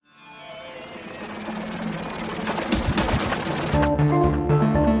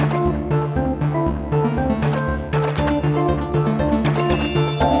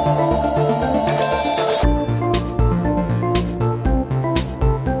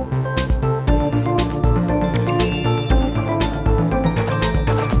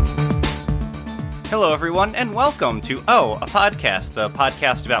everyone, and welcome to a Podcast, the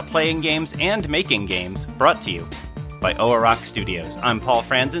podcast about playing games and making games, brought to you by Oa Rock Studios. I'm Paul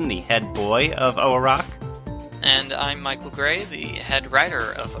Franzen, the head boy of Oa Rock. And I'm Michael Gray, the head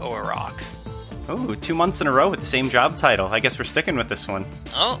writer of Oa Rock. Oh, 2 months in a row with the same job title. I guess we're sticking with this one.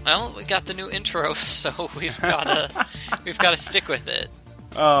 Oh, well, we got the new intro, so we've gotta stick with it.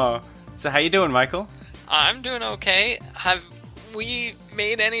 Oh, so how you doing, Michael? I'm doing okay. Have we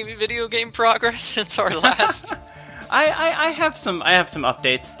made any video game progress since our last? I have some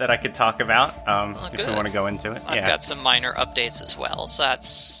updates that I could talk about if we want to go into it. I've got some minor updates as well, so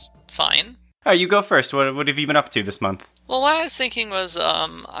that's fine. Oh, you go first. What have you been up to this month? Well, what I was thinking was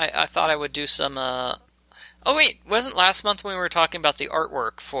I thought I would do some. Oh wait, wasn't last month when we were talking about the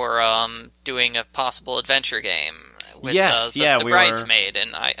artwork for doing a possible adventure game with the Bridesmaid,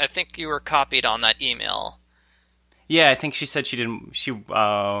 and I think you were copied on that email. Yeah, I think she said she didn't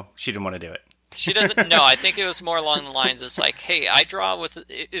want to do it. She doesn't know. I think it was more along the lines, it's like, hey, I draw with...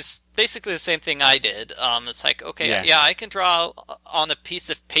 It's basically the same thing I did. It's like, okay, yeah, I can draw on a piece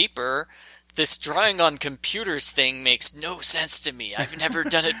of paper. This drawing on computers thing makes no sense to me. I've never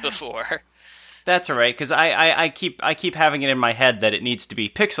done it before. That's all right, because I keep having it in my head that it needs to be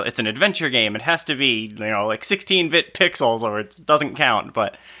pixel. It's an adventure game. It has to be, like 16-bit pixels, or it doesn't count.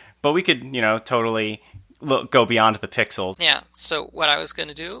 But we could, totally go beyond the pixels. Yeah. So what I was going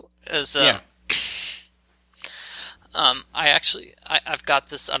to do is, I've got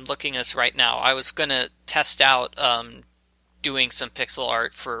this. I'm looking at this right now. I was going to test out doing some pixel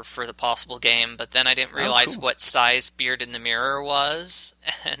art for the possible game, but then I didn't realize what size Beard in the Mirror was,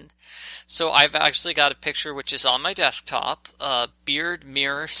 and so I've actually got a picture which is on my desktop. Beard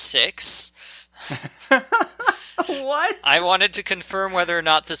Mirror 6. What? I wanted to confirm whether or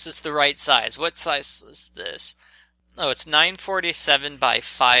not this is the right size. What size is this? Oh, it's 947 by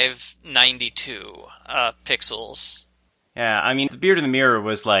 592 pixels. Yeah, I mean, the Beard in the Mirror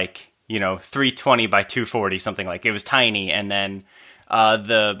was like, 320 by 240, something like. It was tiny, and then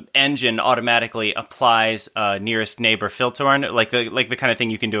the engine automatically applies nearest neighbor filter on it, like the kind of thing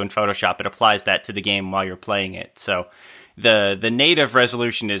you can do in Photoshop. It applies that to the game while you're playing it. So the native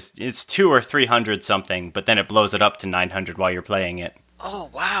resolution is 200 or 300 something, but then it blows it up to 900 while you're playing it.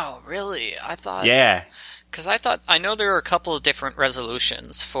 Oh wow, really? I thought. Yeah. Because I know there are a couple of different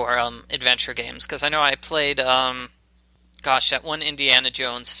resolutions for adventure games. Because I know I played, that one Indiana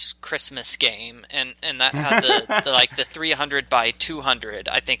Jones Christmas game, and that had the 300 by 200.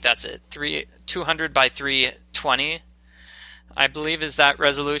 I think that's it. 200 by 320. I believe is that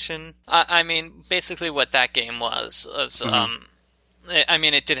resolution. I mean, basically what that game was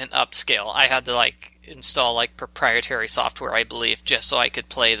it didn't upscale. I had to install proprietary software, I believe, just so I could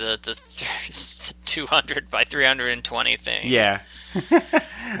play the 200 by 320 thing. Yeah.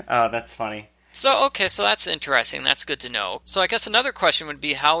 Oh, that's funny. So that's interesting. That's good to know. So I guess another question would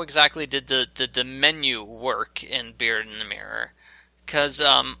be, how exactly did the menu work in Beard in the Mirror? Because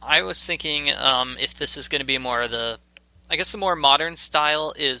I was thinking if this is going to be more of the more modern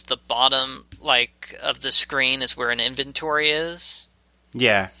style is the bottom of the screen is where an inventory is.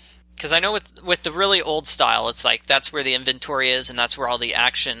 Yeah. Because I know with the really old style, it's that's where the inventory is, and that's where all the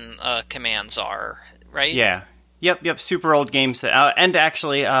action commands are, right? Yeah. Yep. Super old games. And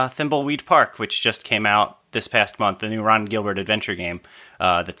actually, Thimbleweed Park, which just came out this past month, the new Ron Gilbert adventure game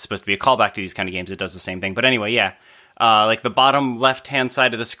that's supposed to be a callback to these kind of games. It does the same thing. But anyway, yeah. The bottom left-hand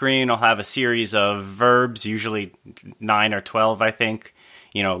side of the screen will have a series of verbs, usually 9 or 12, I think.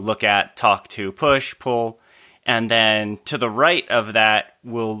 Look at, talk to, push, pull. And then to the right of that,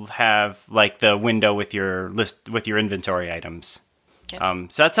 we'll have the window with your list with your inventory items.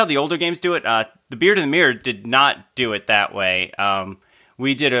 Yep. So that's how the older games do it. The Beard in the Mirror did not do it that way.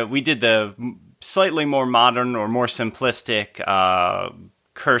 We did the slightly more modern or more simplistic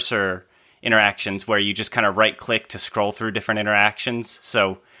cursor interactions where you just kind of right-click to scroll through different interactions.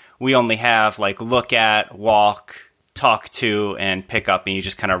 So we only have look at, walk, talk to, and pick up, and you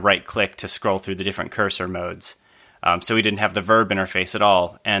just kind of right-click to scroll through the different cursor modes. So we didn't have the verb interface at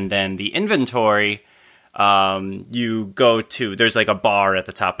all. And then the inventory, you go to, there's a bar at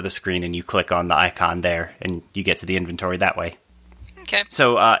the top of the screen, and you click on the icon there, and you get to the inventory that way. Okay.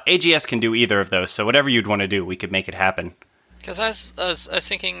 So AGS can do either of those, so whatever you'd want to do, we could make it happen. Because I was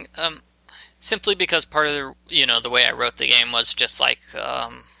thinking, simply because part of the way I wrote the game was just what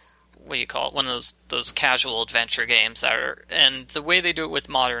do you call it? One of those casual adventure games and the way they do it with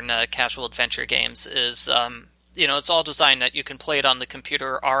modern casual adventure games is, it's all designed that you can play it on the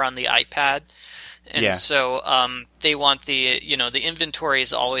computer or on the iPad. And so they want the inventory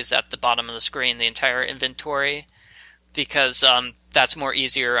is always at the bottom of the screen, the entire inventory. because that's more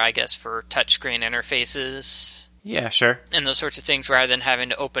easier, I guess, for touchscreen interfaces Yeah, sure. and those sorts of things, rather than having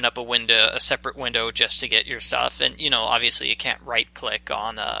to open up a separate window just to get your stuff. And obviously you can't right click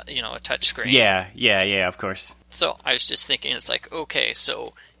on a touchscreen. Yeah, of course. So I was just thinking, it's like, okay,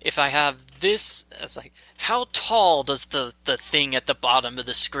 so if I have this, it's like, how tall does the thing at the bottom of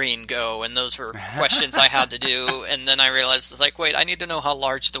the screen go? And those were questions I had to do. And then I realized, it's like, wait, I need to know how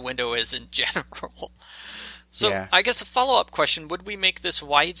large the window is in general. So Yeah. I guess a follow-up question, would we make this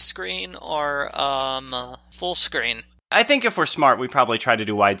widescreen or full screen? I think if we're smart, we probably try to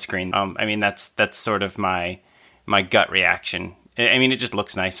do widescreen. I mean, that's sort of my gut reaction. I mean, it just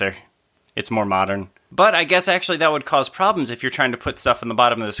looks nicer. It's more modern. But I guess actually that would cause problems if you're trying to put stuff on the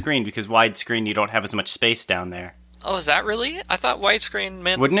bottom of the screen, because widescreen you don't have as much space down there. Oh, is that really? I thought widescreen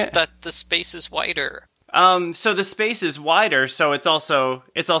meant Wouldn't it? that the space is wider. So the space is wider, so it's also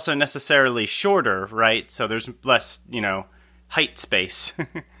necessarily shorter, right? So there's less, height space.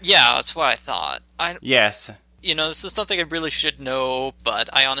 Yeah, that's what I thought. Yes. This is something I really should know, but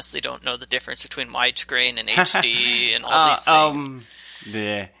I honestly don't know the difference between widescreen and HD and all these things.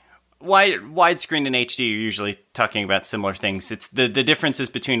 The widescreen and HD are usually talking about similar things. It's the differences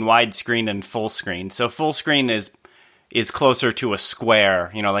between widescreen and full screen. So full screen is closer to a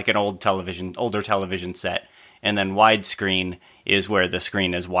square, like an older television set, and then widescreen is where the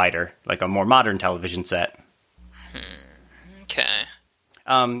screen is wider, like a more modern television set. Okay.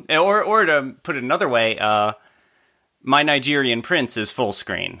 Or to put it another way, My Nigerian Prince is full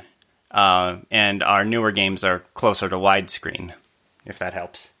screen, and our newer games are closer to widescreen, if that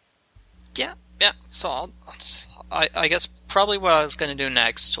helps. Yeah. So I guess probably what I was going to do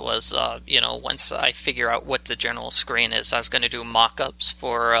next was, once I figure out what the general screen is, I was going to do mock-ups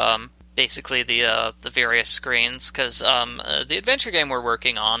for basically the various screens, because the adventure game we're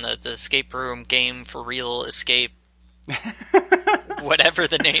working on, the escape room game for real escape, whatever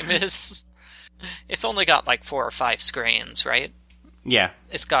the name is, it's only got like 4 or 5 screens, right? Yeah.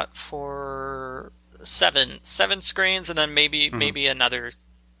 It's got seven screens, and then maybe another.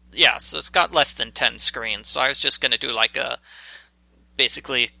 Yeah, so it's got less than 10 screens. So I was just going to do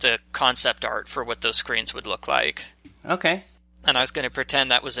basically the concept art for what those screens would look like. Okay. And I was going to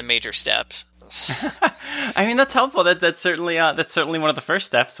pretend that was a major step. I mean, that's helpful. That's certainly one of the first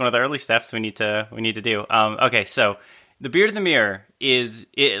steps, one of the early steps we need to do. Okay, so the Beard in the Mirror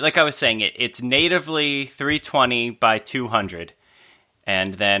like I was saying, it's natively 320 by 200.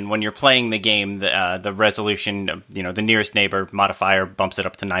 And then when you're playing the game, the resolution, the nearest neighbor modifier bumps it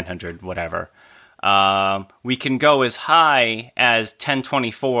up to 900, whatever. We can go as high as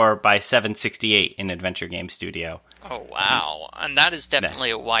 1024 by 768 in Adventure Game Studio. Oh, wow. And that is definitely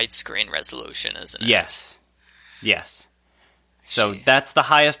a widescreen resolution, isn't it? Yes. So that's the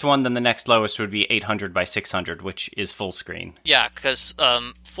highest one. Then the next lowest would be 800 by 600, which is full screen. Yeah, because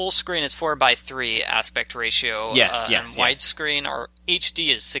full screen is 4:3 aspect ratio. Yes. And widescreen or HD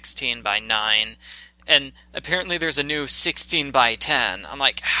is 16 by 9. And apparently there's a new 16 by 10. I'm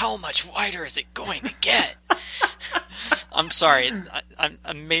like, how much wider is it going to get? I'm sorry. I'm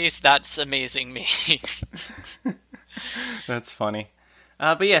amazed that's amazing me. That's funny.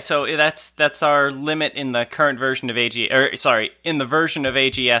 But yeah, so that's our limit in the current version of in the version of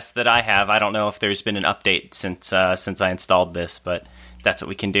AGS that I have. I don't know if there's been an update since I installed this, but that's what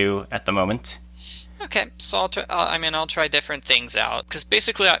we can do at the moment. Okay, so I'll try different things out, because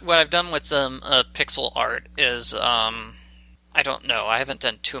basically what I've done with pixel art is I don't know, I haven't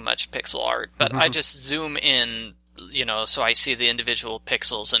done too much pixel art, but I just zoom in, so I see the individual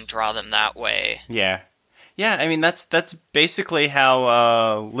pixels and draw them that way. Yeah, I mean that's basically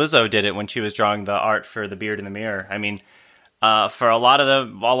how Lizzo did it when she was drawing the art for The Beard in the Mirror. I mean, for a lot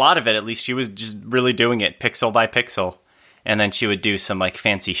of it, at least, she was just really doing it pixel by pixel, and then she would do some like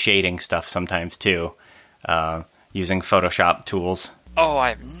fancy shading stuff sometimes too, using Photoshop tools. Oh, I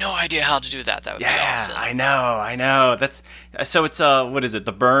have no idea how to do that. That would be awesome. I know. That's so. It's what is it?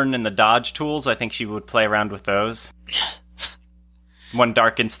 The burn and the dodge tools. I think she would play around with those. One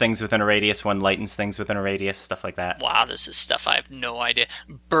darkens things within a radius, one lightens things within a radius, stuff like that. Wow, this is stuff I have no idea.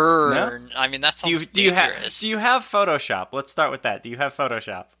 Burn. No? I mean, that sounds dangerous. Do you have Photoshop? Let's start with that. Do you have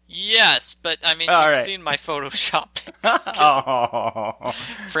Photoshop? Yes, but I mean, you've seen my Photoshop pics. Oh.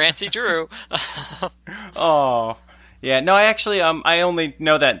 Francie Drew. Oh. Yeah, no, I actually, I only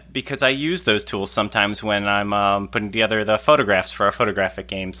know that because I use those tools sometimes when I'm putting together the photographs for our photographic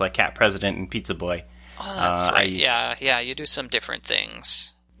games like Cat President and Pizza Boy. Oh, that's right. Yeah, you do some different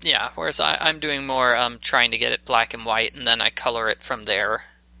things. Yeah, whereas I'm doing more trying to get it black and white, and then I color it from there.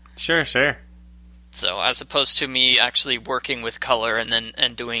 Sure. So as opposed to me actually working with color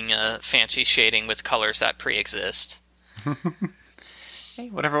and doing fancy shading with colors that pre-exist. Hey,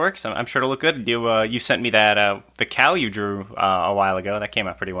 whatever works. I'm sure it'll look good. You sent me that the cow you drew a while ago. That came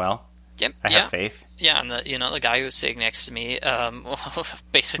out pretty well. Yep, I have faith. Yeah, and the guy who was sitting next to me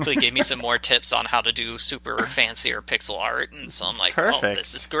basically gave me some more tips on how to do super fancy or pixel art, and so I'm like, Perfect. oh,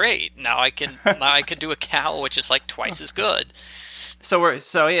 this is great. Now I can do a cow, which is like twice as good. So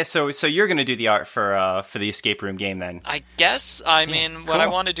you're gonna do the art for the escape room game then? I guess. I mean, what I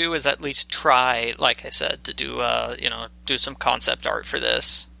want to do is at least try, like I said, to do do some concept art for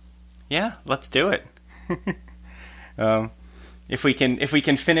this. Yeah, let's do it. If we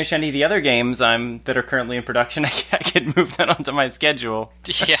can finish any of the other games that are currently in production, I can move that onto my schedule.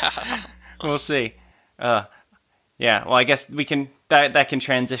 Yeah, We'll see. Yeah, well, I guess we can that can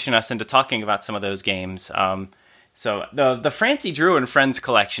transition us into talking about some of those games. So the Francie Drew and Friends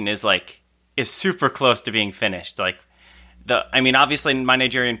collection is super close to being finished. Obviously, My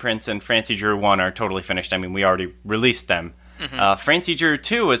Nigerian Prince and Francie Drew 1 are totally finished. I mean, we already released them. Mm-hmm. Francie Drew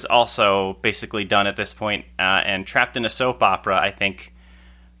 2 is also basically done at this point, and Trapped in a Soap Opera, I think.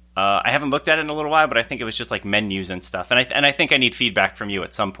 I haven't looked at it in a little while, but I think it was just like menus and stuff. And I think I need feedback from you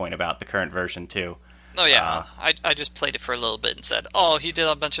at some point about the current version too. Oh yeah, I just played it for a little bit and said, oh, he did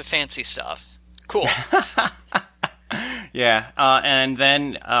a bunch of fancy stuff. Cool. Yeah, and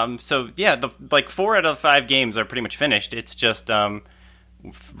then 4 out of the 5 games are pretty much finished. It's just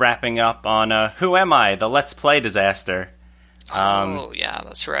wrapping up on Who Am I? The Let's Play disaster. Yeah,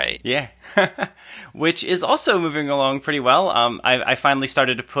 that's right. Yeah, which is also moving along pretty well. I finally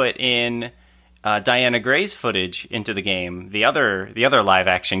started to put in Diana Gray's footage into the game, the other live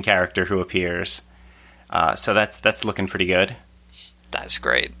action character who appears. So that's looking pretty good. That's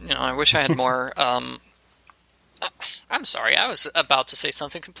great. I wish I had more. I'm sorry, I was about to say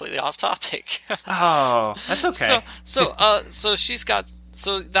something completely off topic. Oh, that's okay. So she's got.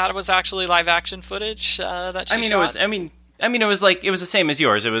 So that was actually live action footage that she shot? It was the same as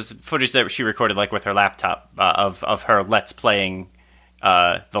yours. It was footage that she recorded with her laptop of her Let's Playing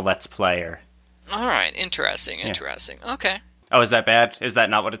the Let's Player. All right, interesting. Okay. Oh, is that bad? Is that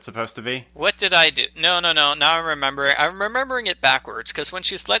not what it's supposed to be? What did I do? No. Now I'm remembering. I'm remembering it backwards because when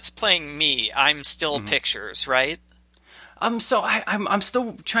she's Let's Playing me, I'm still pictures, right? So I'm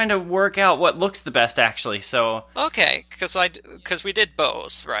still trying to work out what looks the best, actually. So okay, because we did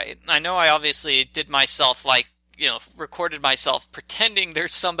both, right? I know I obviously did myself recorded myself pretending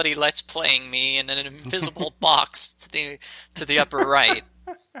there's somebody Let's Playing me in an invisible box to the upper right.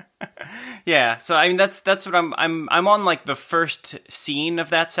 Yeah, so I mean that's what I'm on the first scene of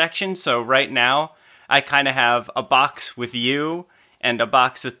that section. So right now I kind of have a box with you and a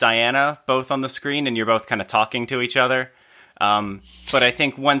box with Diana both on the screen, and you're both kind of talking to each other. But I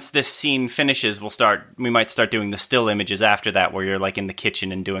think once this scene finishes, we might start doing the still images after that, where you're in the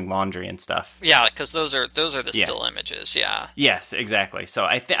kitchen and doing laundry and stuff. Yeah, because those are the still images. Yeah. Yes, exactly. So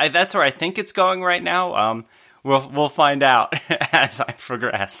that's where I think it's going right now. We'll find out as I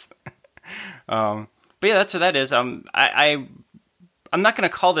progress. But yeah, that's what that is. I'm not going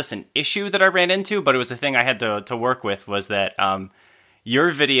to call this an issue that I ran into, but it was a thing I had to work with. Was that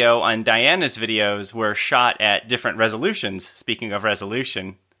your video and Diana's videos were shot at different resolutions. Speaking of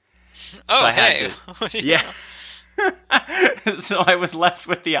resolution. Oh, hey. Yeah. So I was left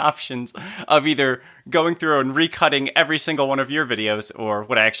with the options of either going through and recutting every single one of your videos, or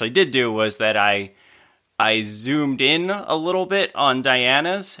what I actually did do was that I zoomed in a little bit on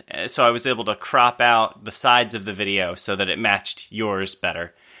Diana's, so I was able to crop out the sides of the video so that it matched yours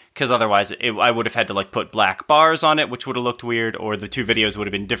better. Because otherwise, I would have had to put black bars on it, which would have looked weird, or the two videos would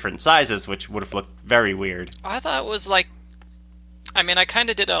have been different sizes, which would have looked very weird. I thought it was I kind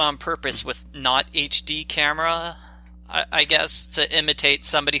of did it on purpose with not HD camera, I guess, to imitate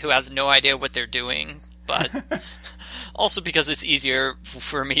somebody who has no idea what they're doing, but also because it's easier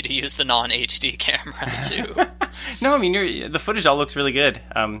for me to use the non-HD camera, too. No, I mean, the footage all looks really good.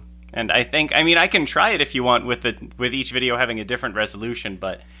 And I think, I can try it if you want with each video having a different resolution,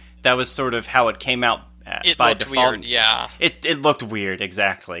 but that was sort of how it came out by default. It looked weird, yeah. It looked weird,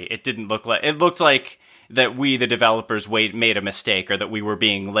 exactly. It looked like that we, the developers, made a mistake, or that we were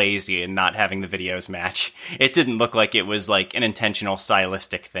being lazy and not having the videos match. It didn't look like it was an intentional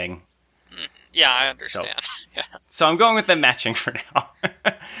stylistic thing. Yeah, I understand. So I'm going with them matching for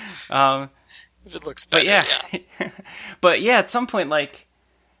now. If it looks better, yeah. But yeah, at some point,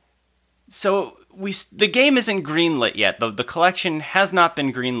 so the game isn't greenlit yet. The collection has not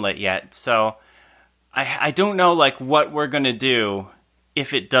been greenlit yet. So I don't know what we're gonna do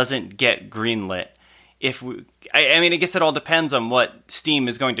if it doesn't get greenlit. I guess it all depends on what Steam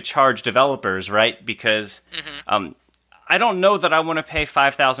is going to charge developers, right? Because I don't know that I want to pay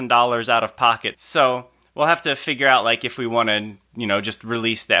 $5,000 out of pocket. So we'll have to figure out, like, if we want to, just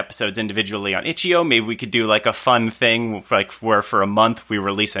release the episodes individually on Itch.io. Maybe we could do, like, a fun thing, like, where for a month we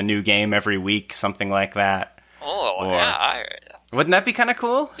release a new game every week, something like that. Yeah. Wouldn't that be kind of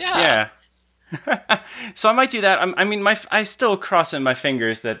cool? Yeah. So I might do that. I still crossing my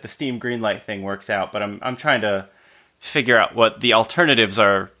fingers that the Steam Greenlight thing works out, but I'm trying to figure out what the alternatives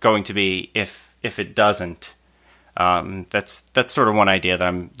are going to be if it doesn't. That's sort of one idea that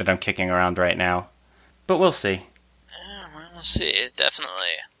I'm kicking around right now, but we'll see. We'll see,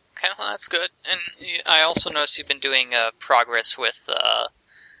 definitely. Okay, well, that's good. And I also noticed you've been doing progress with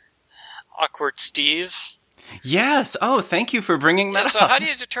Awkward Steve. Yes. Oh, thank you for bringing that up. So how do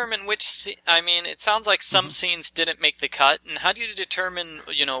you determine which it sounds like some scenes didn't make the cut, and how do you determine,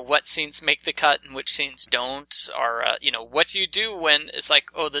 what scenes make the cut and which scenes don't? Or, what do you do when it's like,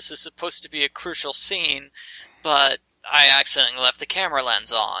 oh, this is supposed to be a crucial scene, but I accidentally left the camera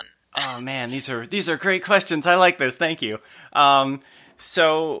lens on? Oh, man, these are great questions. I like this. Thank you.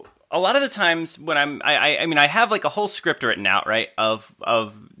 So a lot of the times when I have like a whole script written out, right, of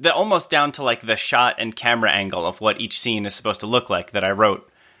the almost down to like the shot and camera angle of what each scene is supposed to look like that I wrote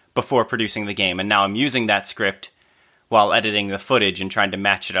before producing the game, and now I'm using that script while editing the footage and trying to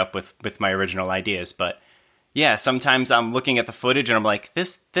match it up with my original ideas. But yeah, sometimes I'm looking at the footage and I'm like,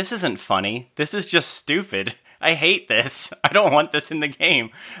 this isn't funny. This is just stupid. I hate this. I don't want this in the game.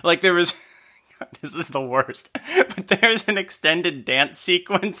 Like there was. This is the worst. But there's an extended dance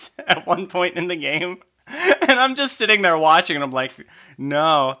sequence at one point in the game. And I'm just sitting there watching and I'm like,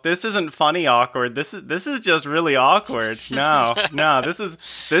 no, this isn't funny awkward. This is just really awkward. No, this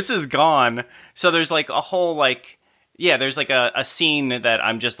is gone. So there's like a whole there's like a scene that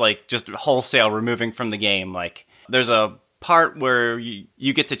I'm just wholesale removing from the game. Like there's a part where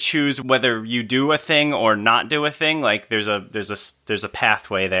you get to choose whether you do a thing or not do a thing. Like there's a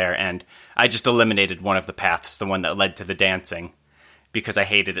pathway there, and I just eliminated one of the paths, the one that led to the dancing, because I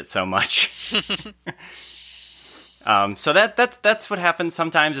hated it so much. So that's what happens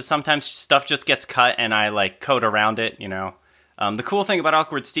sometimes. Is sometimes stuff just gets cut and I like code around it. The cool thing about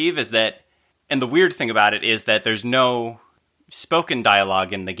Awkward Steve is that, and the weird thing about it is that there's no spoken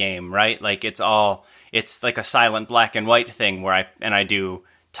dialogue in the game, right? Like it's like a silent black and white thing where I do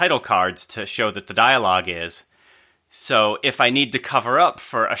title cards to show that the dialogue is. So if I need to cover up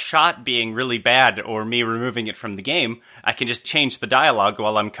for a shot being really bad or me removing it from the game, I can just change the dialogue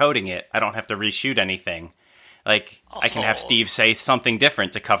while I'm coding it. I don't have to reshoot anything. Like, I can have Steve say something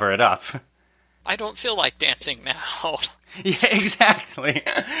different to cover it up. I don't feel like dancing now. Yeah, exactly.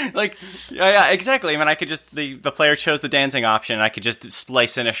 Yeah, exactly. I mean, I could just, the player chose the dancing option, and I could just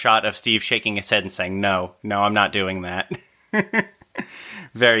splice in a shot of Steve shaking his head and saying, no, I'm not doing that.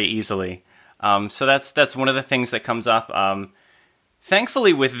 Very easily. So that's one of the things that comes up.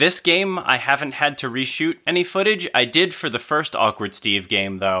 Thankfully, with this game, I haven't had to reshoot any footage. I did for the first Awkward Steve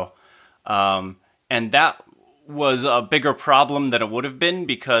game, though. And that was a bigger problem than it would have been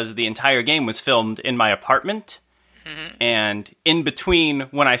because the entire game was filmed in my apartment. Mm-hmm. And in between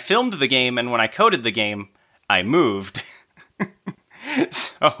when I filmed the game and when I coded the game, I moved.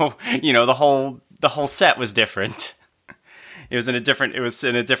 So, the whole set was different. It was in a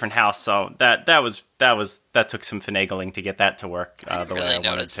different house, so that took some finagling to get that to work the way I wanted to. I didn't really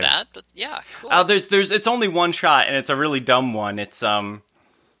notice that, but yeah, cool. It's only one shot, and it's a really dumb one. It's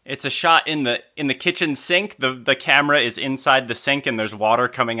a shot in the kitchen sink. The camera is inside the sink, and there's water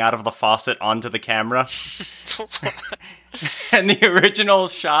coming out of the faucet onto the camera. And the original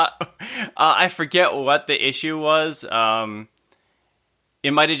shot, I forget what the issue was.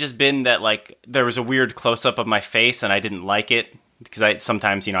 It might have just been that, like, there was a weird close-up of my face and I didn't like it, because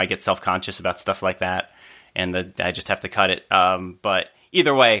sometimes, I get self-conscious about stuff like that, and I just have to cut it. But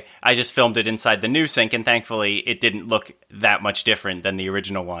either way, I just filmed it inside the new sink, and thankfully it didn't look that much different than the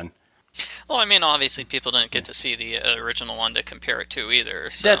original one. Well, I mean, obviously people didn't get to see the original one to compare it to either.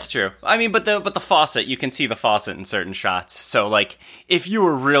 So. That's true. I mean, but the faucet, you can see the faucet in certain shots. So, like, if you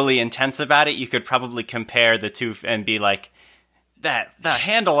were really intense about it, you could probably compare the two and be like, the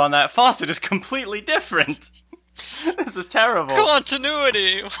handle on that faucet is completely different. This is terrible.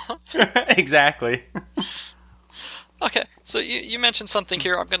 Continuity! Exactly. Okay, so you mentioned something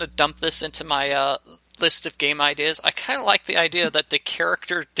here. I'm going to dump this into my list of game ideas. I kind of like the idea that the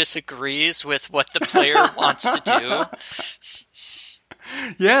character disagrees with what the player wants to do.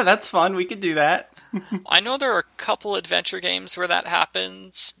 Yeah, that's fun. We could do that. I know there are a couple adventure games where that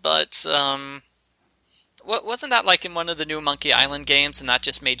happens, but wasn't that like in one of the new Monkey Island games, and that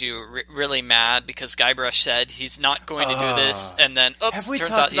just made you really mad because Guybrush said he's not going to do this, and then, oops,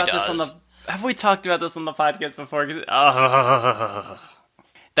 turns out he does. Have we talked about this on the podcast before?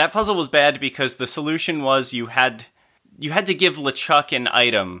 That puzzle was bad because the solution was you had to give LeChuck an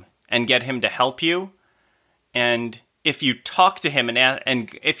item and get him to help you. And if you talk to him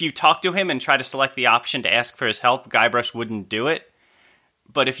and if you talk to him and try to select the option to ask for his help, Guybrush wouldn't do it.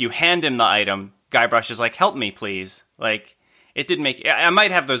 But if you hand him the item, Guybrush is like, "Help me, please." Like, it didn't make... I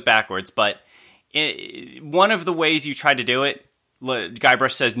might have those backwards, but one of the ways you try to do it,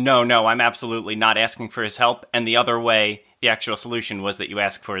 Guybrush says, no, I'm absolutely not asking for his help. And the other way, the actual solution was that you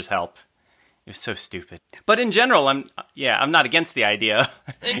ask for his help. It was so stupid. But in general, I'm not against the idea.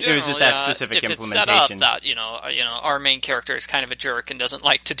 In general, it was just that specific if implementation. It's set up that our main character is kind of a jerk and doesn't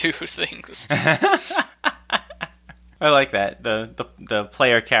like to do things. I like that. The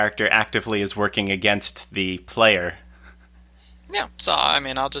player character actively is working against the player. Yeah, so I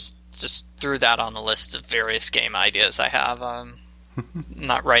mean, I'll just threw that on the list of various game ideas I have.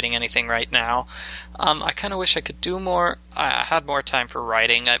 Not writing anything right now. I kind of wish I could do more. I had more time for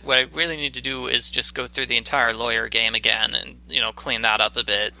writing. What I really need to do is just go through the entire Lawyer game again and clean that up a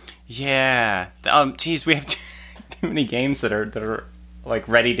bit. Yeah. Geez, we have too many games that are like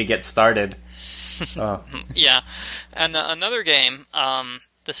ready to get started. Oh. Yeah, and another game.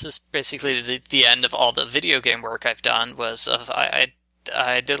 This is basically the end of all the video game work I've done. I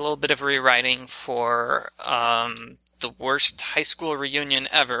did a little bit of rewriting for the worst high school reunion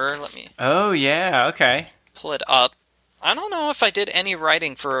ever. Let me. Oh yeah, okay. Pull it up. I don't know if I did any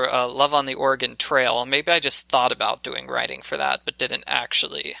writing for Love on the Oregon Trail. Maybe I just thought about doing writing for that, but didn't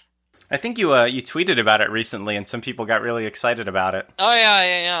actually. I think you tweeted about it recently, and some people got really excited about it. Oh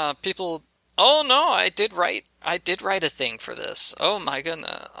yeah. People. Oh no, I did write a thing for this. Oh my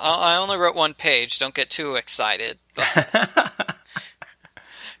goodness. I only wrote one page. Don't get too excited.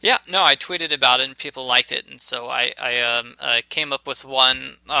 Yeah, no, I tweeted about it and people liked it, and so I came up with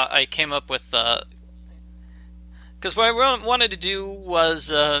one. I came up with because what I wanted to do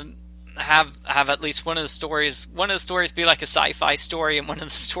was have at least one of the stories be like a sci-fi story, and one of the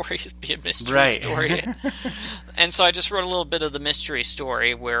stories be a mystery story. And so I just wrote a little bit of the mystery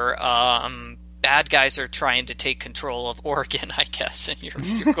story where bad guys are trying to take control of Oregon, I guess, and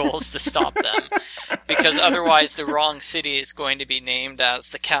your goal is to stop them. Because otherwise the wrong city is going to be named as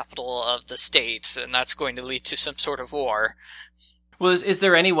the capital of the state, and that's going to lead to some sort of war. Well, is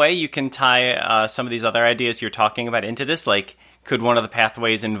there any way you can tie some of these other ideas you're talking about into this? Like, could one of the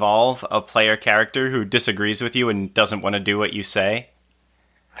pathways involve a player character who disagrees with you and doesn't want to do what you say?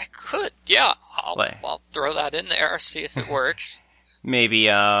 I could, yeah. I'll throw that in there, see if it works. Maybe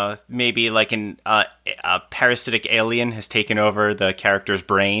like a parasitic alien has taken over the character's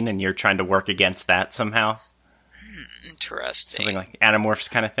brain, and you're trying to work against that somehow. Interesting. Something like Animorphs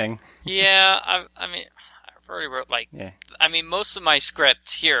kind of thing. Yeah, I mean, I've already wrote I mean, most of my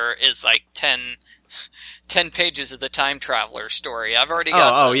script here is like 10 pages of the time traveler story. I've already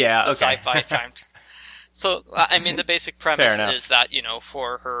got the sci-fi time. So, I mean, the basic premise is that,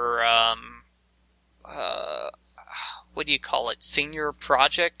 for her, what do you call it, senior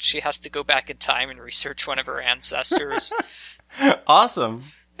project, she has to go back in time and research one of her ancestors. Awesome.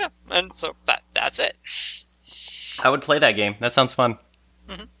 Yeah, and so that's it. I would play that game. That sounds fun.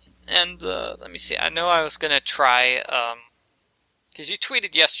 Mm-hmm. And let me see. I know I was going to try... because you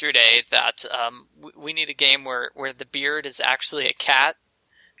tweeted yesterday that we need a game where the beard is actually a cat.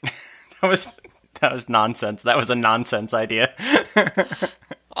 That was nonsense. That was a nonsense idea.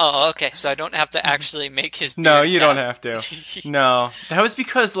 Oh, okay. So I don't have to actually make his beard No, you cat. don't have to. No. That was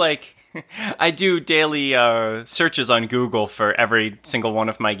because, I do daily searches on Google for every single one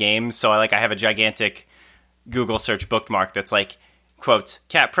of my games. So I have a gigantic Google search bookmark that's like, quotes,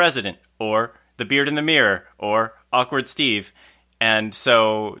 Cat President, or The Beard in the Mirror, or Awkward Steve. And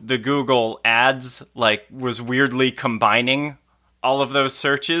so the Google ads, was weirdly combining all of those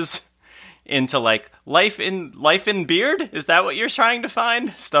searches into, life in beard? Is that what you're trying to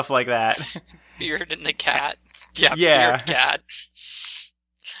find? Stuff like that. Beard and the cat. Yeah. Beard cat.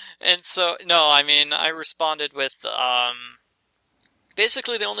 And so, no, I mean, I responded with,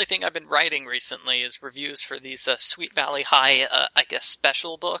 basically the only thing I've been writing recently is reviews for these Sweet Valley High, I guess,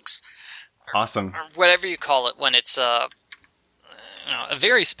 special books. Awesome. Or whatever you call it when it's, a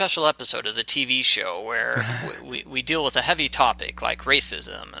very special episode of the TV show where we deal with a heavy topic like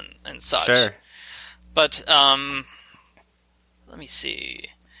racism and such. Sure. But, let me see.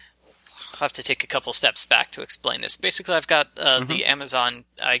 I'll have to take a couple steps back to explain this. Basically, I've got the Amazon,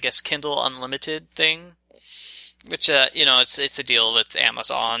 I guess, Kindle Unlimited thing, which, it's a deal with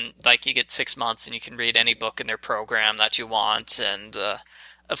Amazon. You get 6 months and you can read any book in their program that you want, and,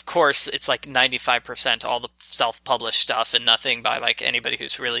 of course, it's 95% all the self-published stuff and nothing by anybody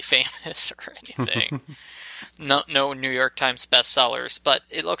who's really famous or anything. no New York Times bestsellers, but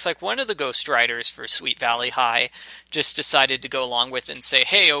it looks like one of the ghostwriters for Sweet Valley High just decided to go along with it and say,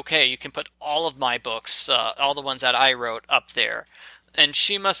 hey, okay, you can put all of my books, all the ones that I wrote, up there. And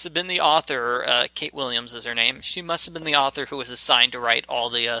she must have been the author, Kate Williams is her name, she must have been the author who was assigned to write all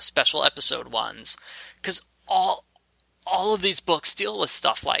the special episode ones. Because all of these books deal with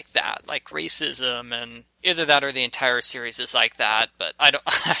stuff like that, like racism, and either that or the entire series is like that, but I don't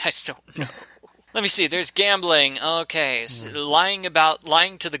know. Let me see. There's gambling. Okay, so lying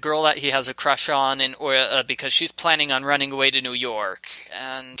to the girl that he has a crush on, or because she's planning on running away to New York,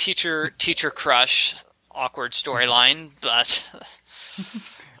 and teacher crush. Awkward storyline, but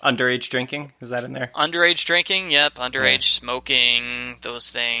underage drinking, is that in there? Underage drinking, yep. Underage smoking,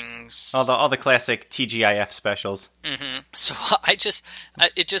 those things. All the classic TGIF specials. Mm-hmm. So it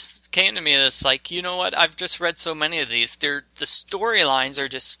just came to me that it's like, you know what? I've just read so many of these. The storylines are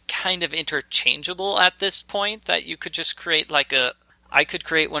just kind of interchangeable at this point that you could just create I could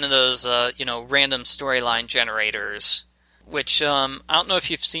create one of those, random storyline generators. Which, I don't know if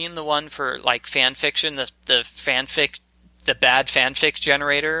you've seen the one for, like, fan fiction, the bad fanfic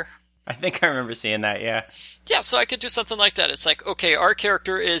generator. I think I remember seeing that, yeah. Yeah, so I could do something like that. It's like, okay, our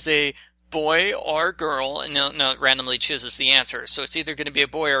character is a boy or girl, and no, it randomly chooses the answer. So it's either going to be a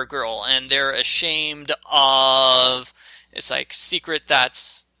boy or a girl, and they're ashamed of, it's like, secret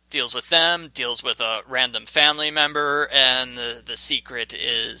that's deals with them, deals with a random family member, and the secret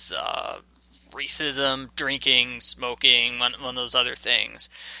is, racism, drinking, smoking, one of those other things.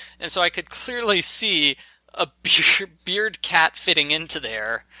 And so I could clearly see a beard cat fitting into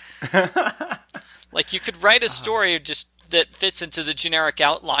there. Like, you could write a story just that fits into the generic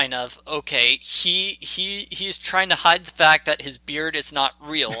outline of, okay, he's trying to hide the fact that his beard is not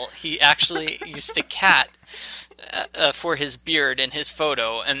real. He actually used a cat for his beard in his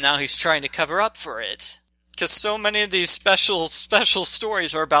photo, and now he's trying to cover up for it. Because so many of these special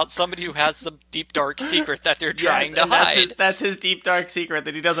stories are about somebody who has the deep, dark secret that they're trying to hide. That's his deep, dark secret,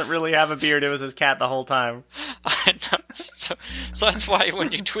 that he doesn't really have a beard. It was his cat the whole time. I know. So that's why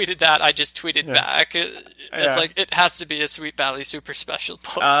when you tweeted that, I just tweeted back. It's like, it has to be a Sweet Valley Super Special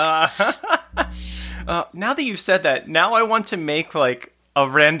book. Now that you've said that, now I want to make, like, a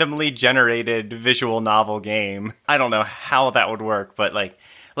randomly generated visual novel game. I don't know how that would work, but,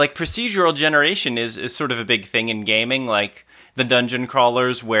 like procedural generation is sort of a big thing in gaming, like the dungeon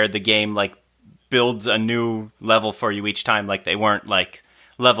crawlers where the game like builds a new level for you each time. Like they weren't like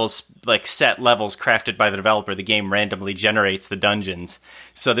levels, like set levels crafted by the developer. The game randomly generates the dungeons.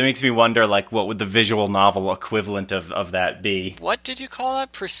 So that makes me wonder, like, what would the visual novel equivalent of that be? What did you call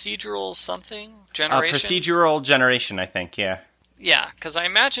that? Procedural something? Generation? Procedural generation, I think, yeah. Yeah, because I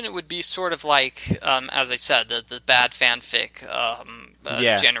imagine it would be sort of like, as I said, the bad fanfic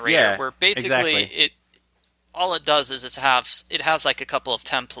generator, where basically exactly. all it does is it has like a couple of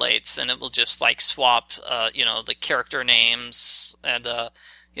templates, and it will just like swap, the character names and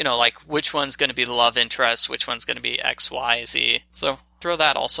like which one's going to be the love interest, which one's going to be X, Y, Z. So throw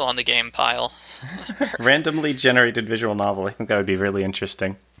that also on the game pile. Randomly generated visual novel. I think that would be really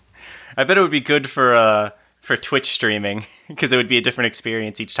interesting. I bet it would be good for Twitch streaming, because it would be a different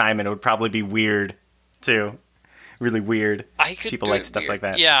experience each time, and it would probably be weird, too. Really weird. People like stuff like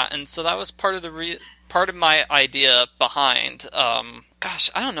that. Yeah, and so that was part of my idea behind, gosh,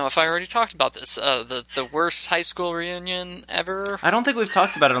 I don't know if I already talked about this, the worst high school reunion ever. I don't think we've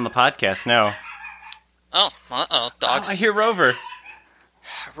talked about it on the podcast, no. Oh, dogs. Oh, I hear Rover.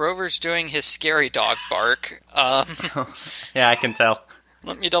 Rover's doing his scary dog bark. Yeah, I can tell.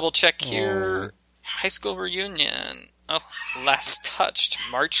 Let me double check here. High school reunion. Oh, last touched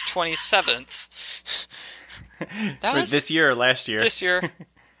March 27th. That was this year or last year? This year.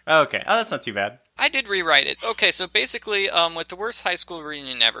 Okay. Oh, that's not too bad. I did rewrite it. Okay, so basically, with the worst high school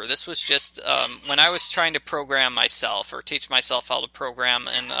reunion ever, this was just when I was trying to program myself or teach myself how to program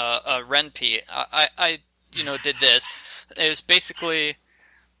in RenP. I did this. It's basically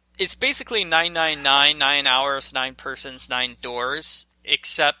 999, 9 hours, 9 persons, 9 doors.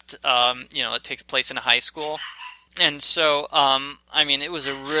 Except, it takes place in a high school. And so, it was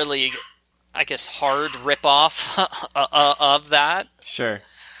a really, I guess, hard rip-off of that. Sure.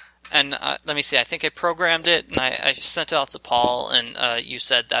 And let me see, I think I programmed it, and I sent it out to Paul, and you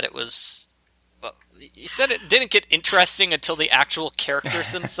said that it was... you said it didn't get interesting until the actual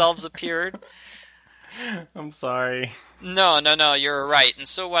characters themselves appeared. I'm sorry. No, you're right. And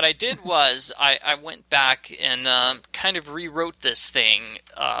so what I did was I went back and kind of rewrote this thing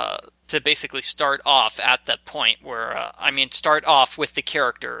to basically start off at that point where, start off with the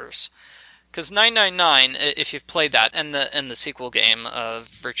characters. Because 999, if you've played that, and the sequel game of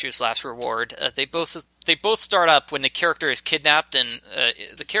Virtue's Last Reward, they both start up when the character is kidnapped and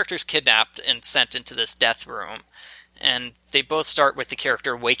sent into this death room, and they both start with the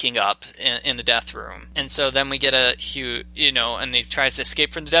character waking up in the death room, and so then we get a huge, and he tries to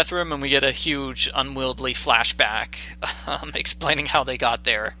escape from the death room, and we get a huge unwieldy flashback explaining how they got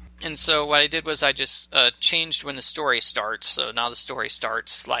there. And so what I did was I just changed when the story starts. So now the story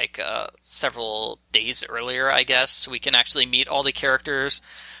starts like several days earlier, I guess. So we can actually meet all the characters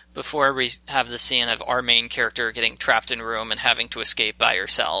before we have the scene of our main character getting trapped in a room and having to escape by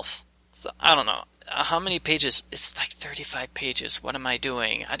herself. So I don't know. How many pages? It's like 35 pages. What am I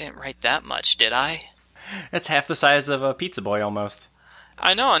doing? I didn't write that much, did I? That's half the size of a Pizza Boy almost.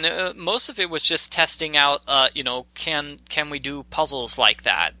 I know, and most of it was just testing out, can we do puzzles like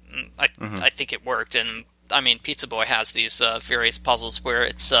that? I think it worked, and I mean, Pizza Boy has these various puzzles where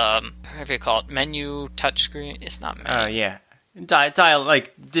it's, whatever you call it, menu, touchscreen. It's not menu. Yeah. Dial,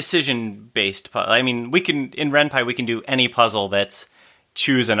 like, decision-based puzzle. I mean, in Ren'Py, we can do any puzzle that's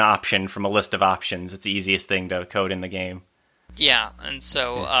choose an option from a list of options. It's the easiest thing to code in the game. Yeah, and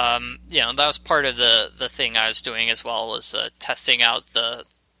so, that was part of the thing I was doing as well, was testing out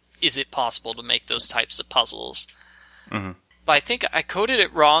is it possible to make those types of puzzles? Mm-hmm. But I think I coded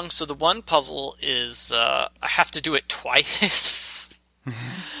it wrong, so the one puzzle is, I have to do it twice.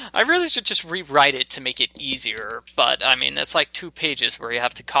 I really should just rewrite it to make it easier, but, I mean, that's like 2 pages where you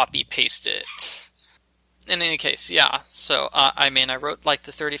have to copy-paste it. In any case, yeah. So, I wrote like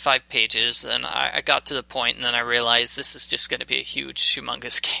the 35 pages, and I got to the point, and then I realized this is just going to be a huge,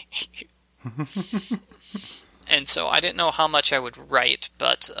 humongous game. And so I didn't know how much I would write,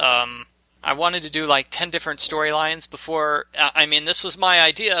 but I wanted to do like 10 different storylines before... this was my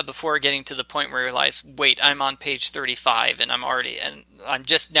idea before getting to the point where I realized, wait, I'm on page 35, and I'm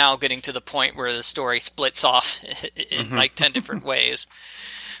just now getting to the point where the story splits off in like 10 different ways.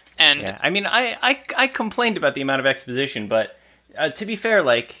 And yeah, I mean, I complained about the amount of exposition, but to be fair,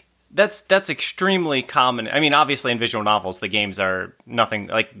 like, that's extremely common. I mean, obviously in visual novels, the games are nothing,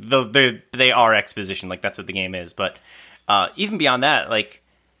 like, they are exposition, like, that's what the game is, but even beyond that, like,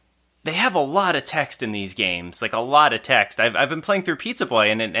 they have a lot of text in these games, like, a lot of text. I've been playing through Pizza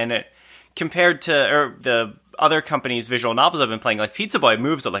Boy, and it compared to the other companies' visual novels I've been playing, like, Pizza Boy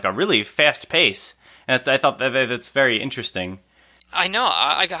moves at, like, a really fast pace, and I thought that's very interesting. I know.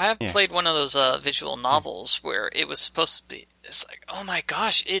 I have played one of those visual novels where it was supposed to be. It's like, oh my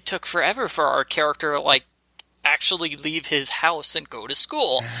gosh, it took forever for our character like actually leave his house and go to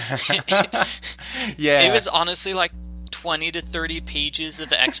school. Yeah, it was honestly like 20 to 30 pages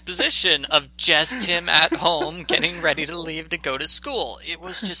of exposition of just him at home getting ready to leave to go to school. It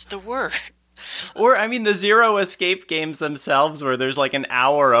was just the work. Or, I mean, the Zero Escape games themselves, where there's like an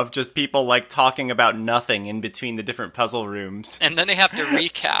hour of just people like talking about nothing in between the different puzzle rooms. And then they have to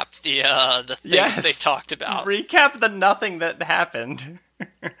recap the things they talked about. Recap the nothing that happened.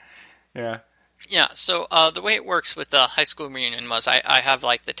 Yeah. Yeah, so the way it works with the high school reunion was I have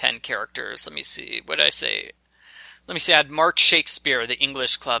like the 10 characters. Let me see. What did I say? Let me see. I had Mark Shakespeare, the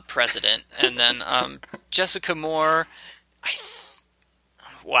English club president, and then Jessica Moore.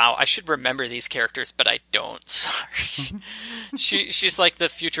 Wow, I should remember these characters, but I don't. Sorry. She's like the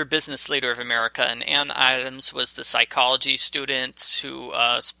future business leader of America, and Ann Adams was the psychology student who,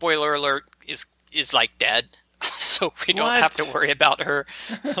 spoiler alert, is like dead, so we don't have to worry about her.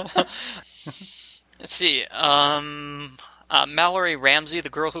 Let's see. Mallory Ramsey, the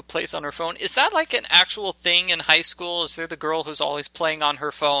girl who plays on her phone. Is that like an actual thing in high school? Is there the girl who's always playing on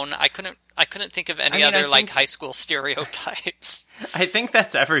her phone? I couldn't think of any other like high school stereotypes. I think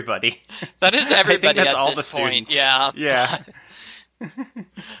that's everybody. That is everybody that's at all this the point. Students. Yeah.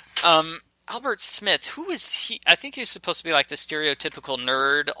 Albert Smith, who is he? I think he's supposed to be like the stereotypical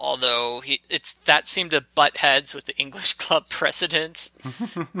nerd, although that seemed to butt heads with the English club president.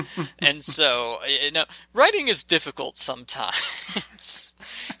 And so, writing is difficult sometimes.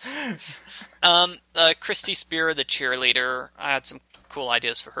 Christy Spear, the cheerleader, I had some cool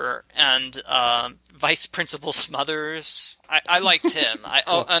ideas for her, and Vice Principal Smothers. I liked him.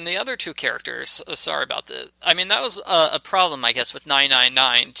 And the other 2 characters. Sorry about this. I mean, that was a problem, I guess, with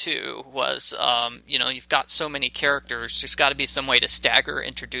 999 too. Was you've got so many characters. There's got to be some way to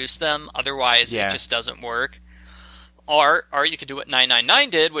introduce them. Otherwise, it just doesn't work. Or you could do what 999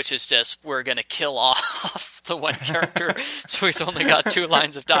 did, which is just we're gonna kill off the one character, so he's only got 2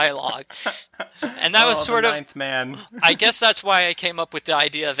 lines of dialogue. And that was sort the of... ninth man. I guess that's why I came up with the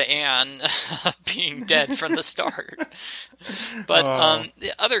idea of Anne being dead from the start. But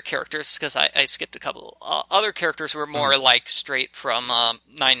the other characters, because I skipped a couple, other characters were more like straight from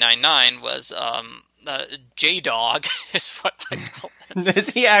 999 was... J-Dog is what I call him.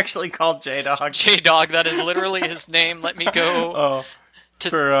 Is he actually called J-Dog? J-Dog, that is literally his name. Let me go.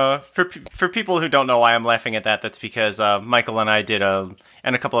 For people who don't know why I'm laughing at that, that's because Michael and I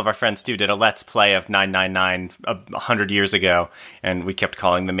and a couple of our friends too, did a Let's Play of 999 100 years ago, and we kept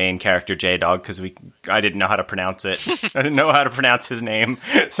calling the main character J-Dog because I didn't know how to pronounce it. I didn't know how to pronounce his name,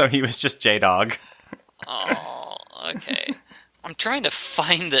 so he was just J-Dog. Oh, okay. I'm trying to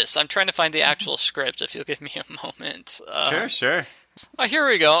find this. I'm trying to find the actual script, if you'll give me a moment. Sure. Oh, here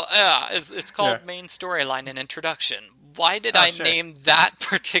we go. Yeah, it's called Main Storyline and Introduction. Why did I name that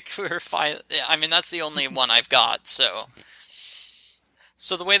particular file? I mean, that's the only one I've got, so...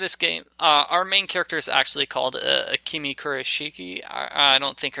 So the way this game... our main character is actually called Akimi Kurashiki. I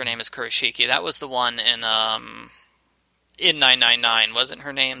don't think her name is Kurashiki. That was the one in 999. Wasn't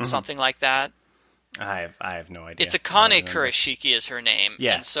her name something like that? I have no idea. It's Akane Kurashiki is her name.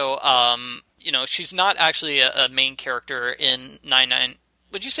 Yeah. And so, she's not actually a main character in 99.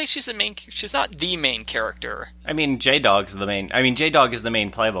 Would you say she's not the main character? I mean, J-Dog is the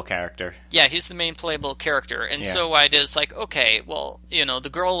main playable character. Yeah, he's the main playable character. And so what I did is like, okay, well, the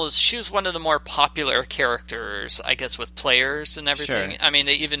girl she was one of the more popular characters, I guess, with players and everything. Sure. I mean,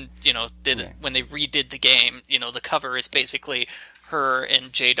 they even, did it when they redid the game. The cover is basically her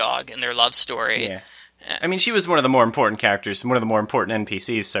and J-Dog and their love story. Yeah. I mean, she was one of the more important characters, one of the more important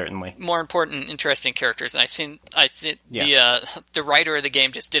NPCs, certainly. More important, interesting characters. And I think the writer of the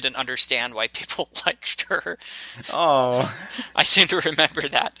game just didn't understand why people liked her. Oh. I seem to remember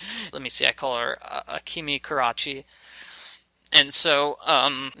that. Let me see, I call her Akimi Karachi. And so,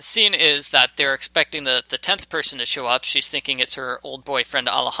 the scene is that they're expecting the 10th person to show up. She's thinking it's her old boyfriend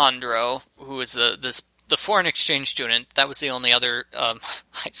Alejandro, who is the foreign exchange student. That was the only other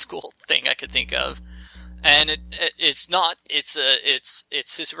high school thing I could think of. And it's not. It's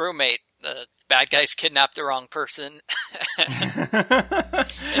his roommate. The bad guys kidnapped the wrong person. In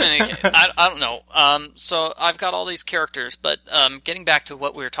any case, I don't know. So I've got all these characters, but getting back to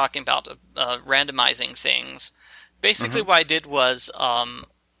what we were talking about, randomizing things. Basically, what I did was, I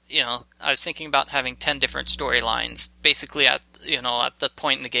was thinking about having 10 different storylines. Basically, at the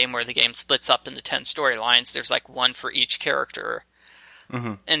point in the game where the game splits up into 10 storylines, there's like one for each character.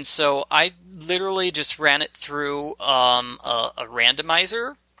 Mm-hmm. And so I literally just ran it through a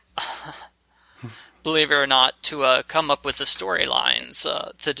randomizer, believe it or not, to come up with the storylines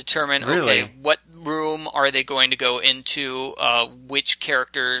to determine, okay, what room are they going to go into, which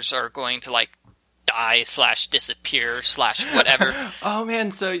characters are going to like die / disappear / whatever. Oh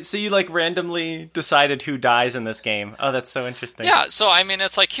man, so you like randomly decided who dies in this game. Oh, that's so interesting. Yeah, so I mean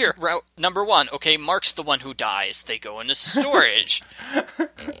it's like here, route number 1, okay, Mark's the one who dies. They go into storage.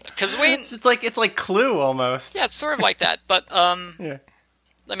 Cuz it's like Clue almost. Yeah, it's sort of like that, but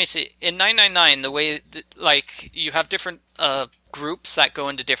let me see. In 999, the way you have different groups that go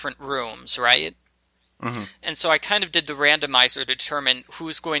into different rooms, right? Mm-hmm. And so I kind of did the randomizer to determine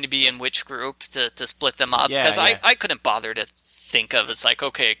who's going to be in which group to split them up. Because I couldn't bother to think of, it's like,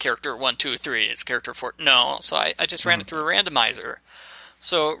 okay, character 1, 2, 3, it's character 4. No, so I just ran it through a randomizer.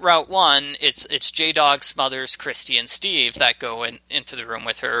 So route 1, it's J-Dog, Smothers, Christy, and Steve that go into the room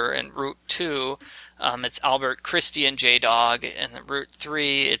with her. And route 2, it's Albert, Christy, and J-Dog. And then route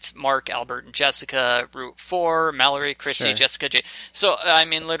 3, it's Mark, Albert, and Jessica. Route 4, Mallory, Christy, Jessica, J. So, I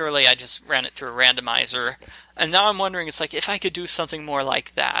mean, literally, I just ran it through a randomizer. And now I'm wondering, it's like, if I could do something more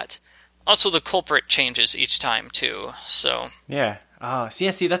like that. Also, the culprit changes each time, too, so... Yeah. Oh,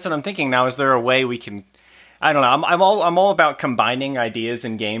 see, that's what I'm thinking now. Is there a way we can... I don't know. I'm all about combining ideas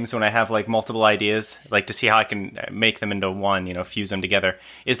in games when I have like multiple ideas, like to see how I can make them into one, fuse them together.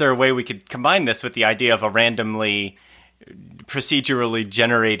 Is there a way we could combine this with the idea of a randomly procedurally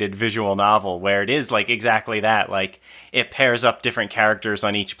generated visual novel where it is like exactly that, like it pairs up different characters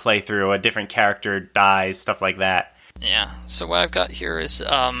on each playthrough, a different character dies, stuff like that. Yeah. So what I've got here is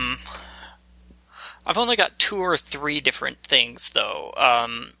I've only got 2 or 3 different things though.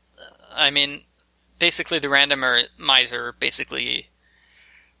 I mean, basically, the randomizer,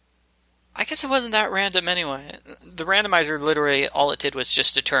 I guess it wasn't that random anyway. The randomizer, literally, all it did was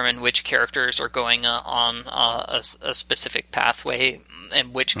just determine which characters are going on a specific pathway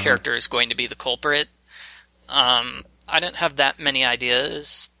and which character is going to be the culprit. I didn't have that many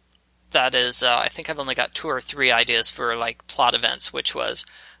ideas. that is, I think I've only got 2 or 3 ideas for like plot events, which was,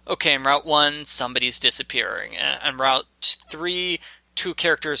 okay, in Route 1, somebody's disappearing. And Route 3, 2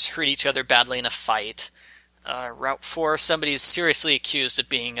 characters hurt each other badly in a fight. Route 4, somebody's seriously accused of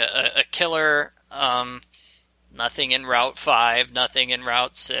being a killer. Nothing in Route 5, nothing in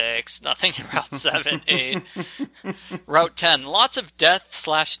Route 6, nothing in Route 7, 8. Route 10, lots of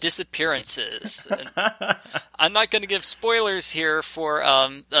death/disappearances. I'm not going to give spoilers here for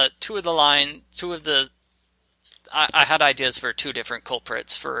I had ideas for 2 different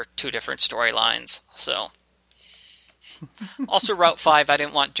culprits for 2 different storylines, so... Also, Route 5, I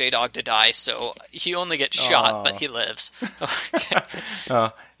didn't want J-Dog to die, so he only gets shot, but he lives. Oh,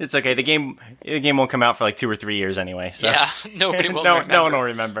 it's okay. The game won't come out for like 2 or 3 years anyway. So. Yeah, nobody will remember. No one will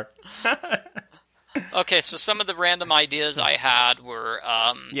remember. Okay, so some of the random ideas I had were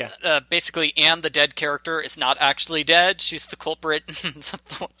basically Anne, the dead character, is not actually dead. She's the culprit in the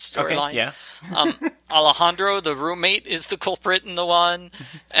storyline. Okay, yeah. Alejandro, the roommate, is the culprit in the one.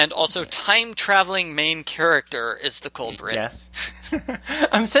 And also time-traveling main character is the culprit. Yes.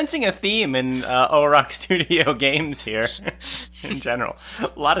 I'm sensing a theme in Orok Studio games here in general.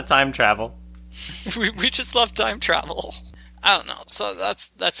 A lot of time travel. We just love time travel. I don't know. So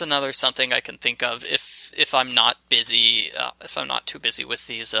that's another something I can think of if I'm not busy, if I'm not too busy with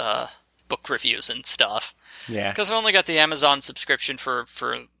these book reviews and stuff. Yeah. Because I've only got the Amazon subscription for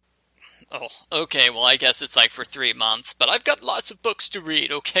oh, okay, well I guess it's like for 3 months, but I've got lots of books to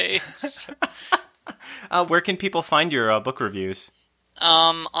read, okay? Where can people find your book reviews?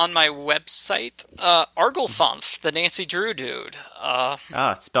 On my website, Arglefumf, the Nancy Drew dude.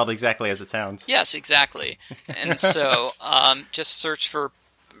 It's spelled exactly as it sounds. Yes, exactly. And so, just search for,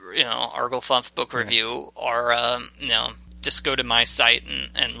 Arglefumf book review, or, just go to my site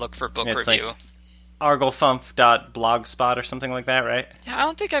and look for book review. Like arglefumf.blogspot or something like that, right? Yeah, I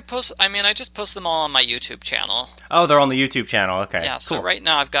don't think I just post them all on my YouTube channel. Oh, they're on the YouTube channel, okay. Yeah, so right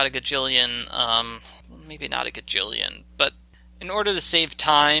now I've got a gajillion, maybe not a gajillion, but in order to save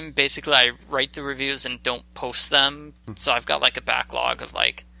time, basically I write the reviews and don't post them. So I've got like a backlog of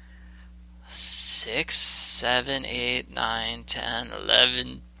like 6, 7, 8, 9, 10,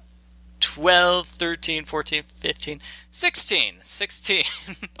 11, 12, 13, 14, 15, 16.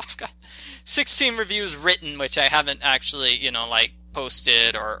 I've got 16 reviews written, which I haven't actually,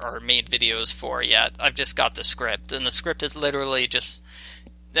 posted or made videos for yet. I've just got the script, and the script is literally just...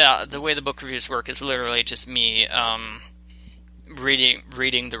 the way the book reviews work is literally just me...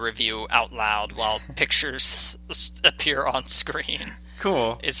 reading the review out loud while pictures appear on screen.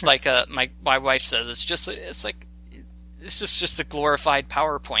 Cool. It's like my wife says it's just a glorified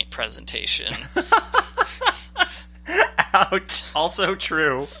PowerPoint presentation. Ouch. Also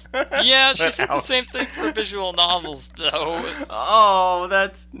true. Yeah, she said the same thing for visual novels, though. Oh,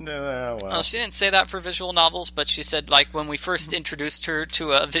 that's... well. Well, she didn't say that for visual novels, but she said, like, when we first introduced her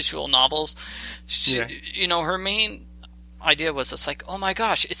to visual novels, her main idea was, it's like, oh my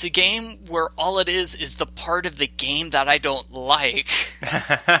gosh, it's a game where all it is the part of the game that I don't like.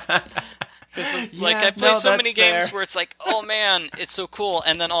 I played so many games where it's like, oh man, it's so cool,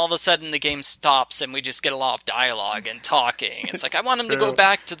 and then all of a sudden the game stops and we just get a lot of dialogue and talking. It's like, I want him to go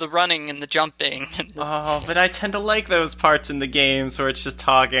back to the running and the jumping. But I tend to like those parts in the games where it's just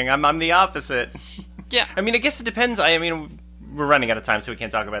talking. I'm the opposite. Yeah. I mean, I guess it depends. We're running out of time, so we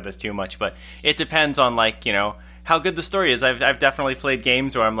can't talk about this too much, but it depends on, how good the story is. I've definitely played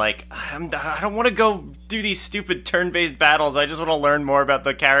games where I'm like, I don't want to go do these stupid turn-based battles. I just want to learn more about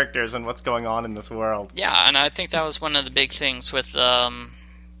the characters and what's going on in this world. Yeah, and I think that was one of the big things with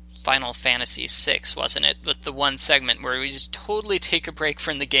Final Fantasy VI, wasn't it? With the one segment where we just totally take a break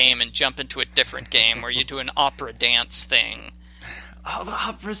from the game and jump into a different game where you do an opera dance thing. Oh, the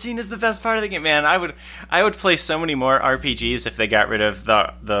opera scene is the best part of the game, man. I would play so many more RPGs if they got rid of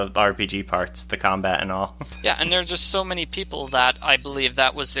the RPG parts, the combat and all. Yeah, and there are just so many people that I believe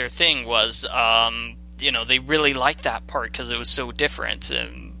that was their thing, was, they really liked that part because it was so different,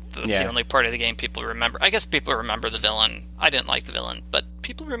 and that's the only part of the game people remember. I guess people remember the villain. I didn't like the villain, but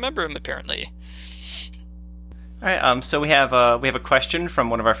people remember him, apparently. All right, so we have a question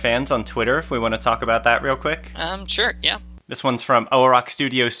from one of our fans on Twitter, if we want to talk about that real quick. Sure, yeah. This one's from Orok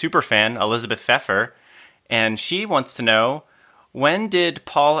Studio superfan Elizabeth Pfeffer, and she wants to know, when did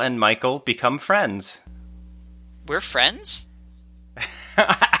Paul and Michael become friends? We're friends?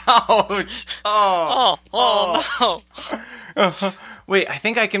 Ouch! Oh no! Wait, I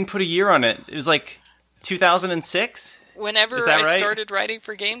think I can put a year on it. It was like 2006? Whenever I started writing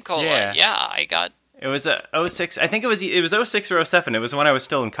for Game Cola, I got... It was 06. I think it was 06 or 07. It was when I was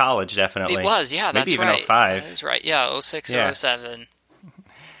still in college, definitely. It was, yeah, that's Maybe even right. 05. That's right, yeah, 06 or 07.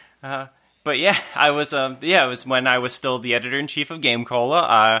 But yeah, I was it was when I was still the editor-in-chief of Game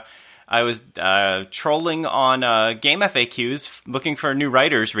Cola. I was trolling on Game FAQs, looking for new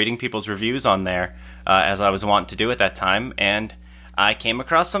writers, reading people's reviews on there, as I was wont to do at that time, and I came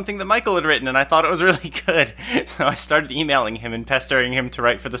across something that Michael had written, and I thought it was really good. So I started emailing him and pestering him to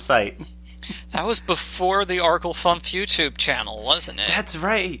write for the site. That was before the Arglefump YouTube channel, wasn't it? That's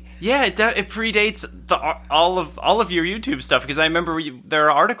right. Yeah, it predates all of your YouTube stuff, because I remember there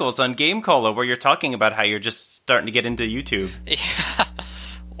are articles on Game Cola where you're talking about how you're just starting to get into YouTube. Yeah.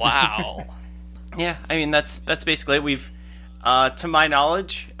 Wow. Yeah, I mean, that's basically it. We've, to my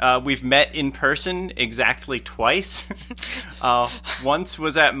knowledge, we've met in person exactly twice. Once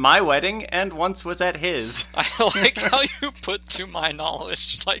was at my wedding, and once was at his. I like how you put "to my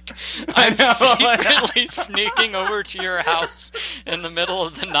knowledge," like I'm secretly sneaking over to your house in the middle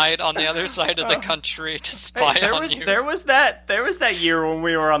of the night on the other side of the country to spy on you. There was that year when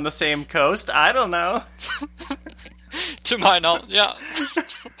we were on the same coast. I don't know. To my knowledge, yeah. Just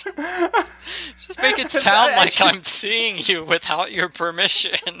make it sound like I'm seeing you without your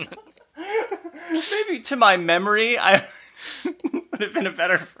permission. Maybe to my memory, I would have been a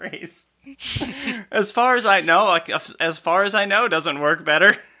better phrase. As far as I know, doesn't work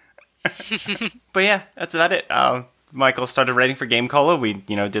better. But yeah, that's about it. Michael started writing for Game Cola. We,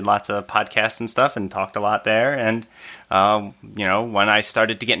 did lots of podcasts and stuff and talked a lot there. And, when I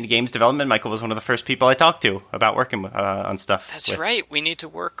started to get into games development, Michael was one of the first people I talked to about working on stuff. That's right. We need to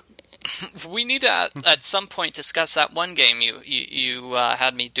work. We need to at some point discuss that one game you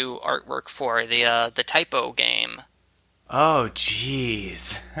had me do artwork for, the typo game. Oh,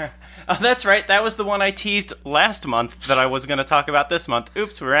 jeez. Oh, that's right. That was the one I teased last month that I was going to talk about this month.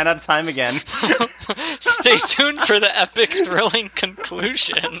 Oops, we ran out of time again. Stay tuned for the epic, thrilling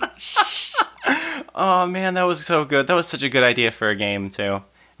conclusion. Oh, man, that was so good. That was such a good idea for a game, too.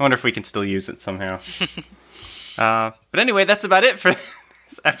 I wonder if we can still use it somehow. But anyway, that's about it for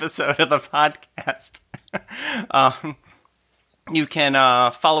this episode of the podcast. You can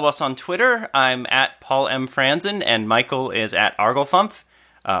follow us on Twitter. I'm at Paul M. Franzen, and Michael is at Arglefump.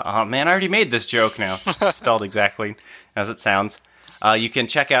 Oh man, I already made this joke now. Spelled exactly as it sounds. You can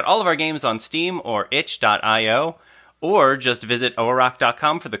check out all of our games on Steam or itch.io, or just visit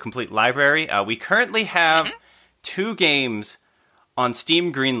oarock.com for the complete library. We currently have 2 games on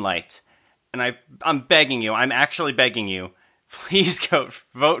Steam Greenlight, and I'm begging you, I'm actually begging you, please go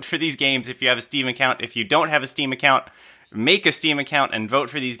vote for these games if you have a Steam account. If you don't have a Steam account, make a Steam account and vote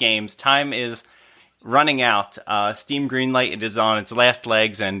for these games. Time is running out. Steam Greenlight, it is on its last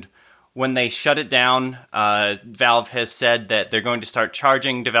legs, and when they shut it down, Valve has said that they're going to start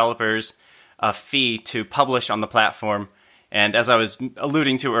charging developers a fee to publish on the platform. And as I was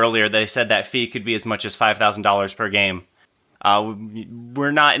alluding to earlier, they said that fee could be as much as $5,000 per game.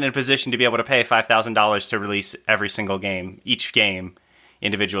 We're not in a position to be able to pay $5,000 to release every single game, each game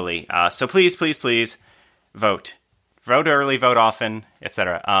individually. So please, please, please vote. Vote early, vote often,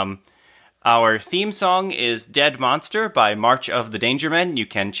 etc. Our theme song is Dead Monster by March of the Dangermen. You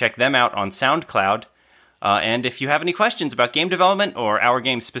can check them out on SoundCloud. And if you have any questions about game development or our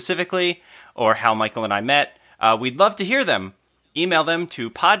game specifically, or how Michael and I met, we'd love to hear them. Email them to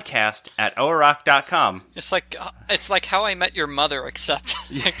podcast@oarock.com. It's like How I Met Your Mother, except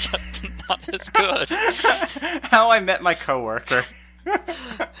not as good. How I Met My Coworker.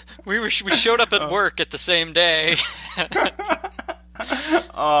 We showed up at work at the same day.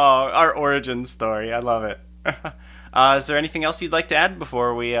 Oh, our origin story. I love it. Is there anything else you'd like to add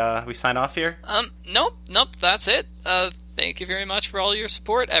before we sign off here? Nope, that's it. Thank you very much for all your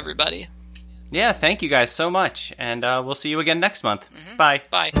support, everybody. Yeah, thank you guys so much, and we'll see you again next month. Bye.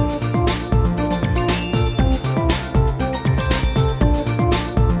 Bye.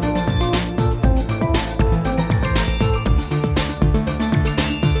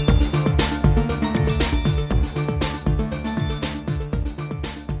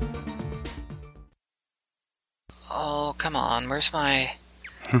 Oh, come on, where's my...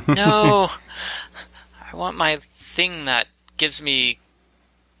 No! I want my thing that gives me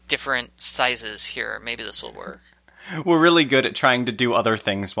different sizes here. Maybe this will work. We're really good at trying to do other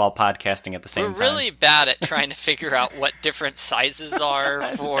things while podcasting at the same time. We're really bad at trying to figure out what different sizes are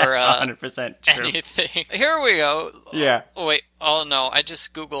for 100% true. Anything. Here we go. Yeah. Oh, wait. Oh, no. I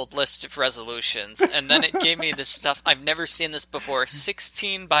just Googled list of resolutions, and then it gave me this stuff. I've never seen this before.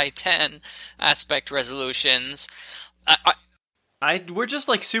 16 by 10 aspect resolutions. We're just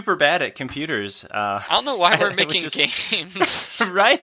like super bad at computers. I don't know why we're making games. Right?